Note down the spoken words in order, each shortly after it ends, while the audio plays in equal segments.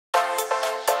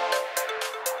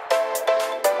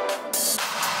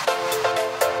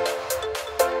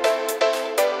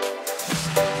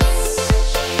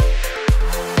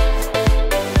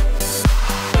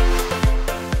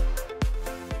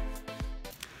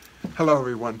Hello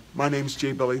everyone, my name is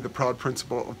Jay Billy, the proud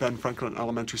principal of Ben Franklin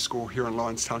Elementary School here in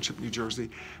Lawrence Township, New Jersey,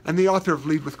 and the author of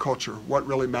Lead with Culture, What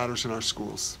Really Matters in Our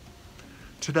Schools.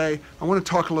 Today, I want to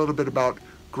talk a little bit about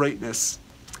greatness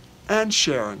and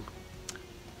sharing.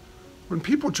 When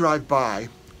people drive by,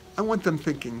 I want them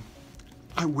thinking,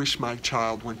 I wish my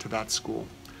child went to that school.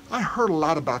 I heard a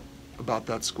lot about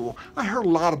that school. I heard a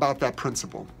lot about that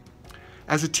principal.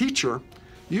 As a teacher,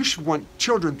 you should want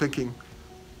children thinking,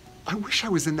 I wish I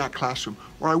was in that classroom,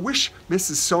 or I wish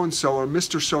Mrs. So-and-so or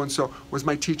Mr. So-and-so was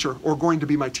my teacher or going to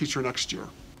be my teacher next year.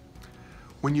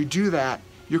 When you do that,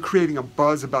 you're creating a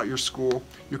buzz about your school,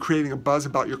 you're creating a buzz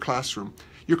about your classroom,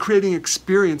 you're creating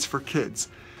experience for kids.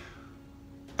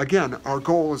 Again, our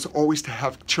goal is always to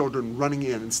have children running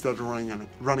in instead of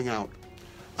running out.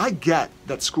 I get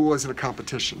that school isn't a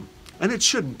competition, and it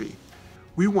shouldn't be.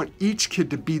 We want each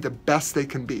kid to be the best they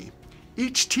can be.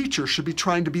 Each teacher should be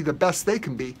trying to be the best they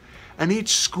can be, and each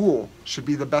school should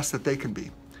be the best that they can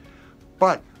be.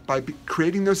 But by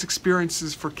creating those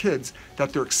experiences for kids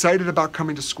that they're excited about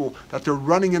coming to school, that they're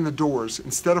running in the doors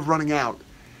instead of running out,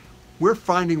 we're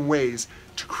finding ways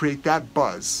to create that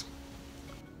buzz.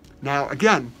 Now,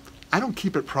 again, I don't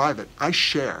keep it private, I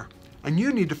share. And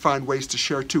you need to find ways to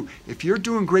share too. If you're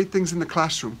doing great things in the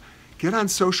classroom, get on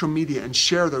social media and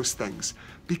share those things.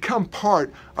 Become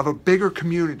part of a bigger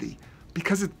community,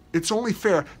 because it's only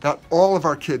fair that all of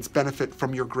our kids benefit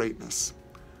from your greatness.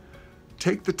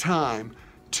 Take the time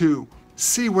to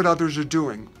see what others are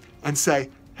doing and say,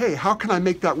 hey, how can I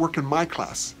make that work in my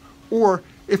class? Or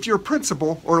if you're a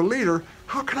principal or a leader,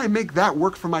 how can I make that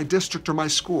work for my district or my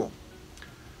school?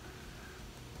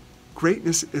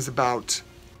 Greatness is about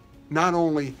not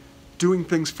only doing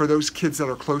things for those kids that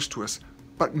are close to us,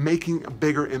 but making a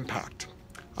bigger impact.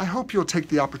 I hope you'll take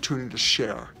the opportunity to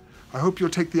share. I hope you'll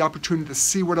take the opportunity to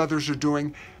see what others are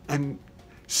doing and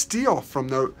steal from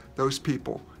those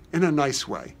people in a nice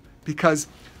way, because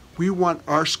we want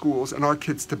our schools and our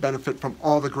kids to benefit from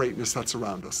all the greatness that's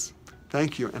around us.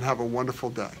 Thank you and have a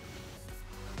wonderful day.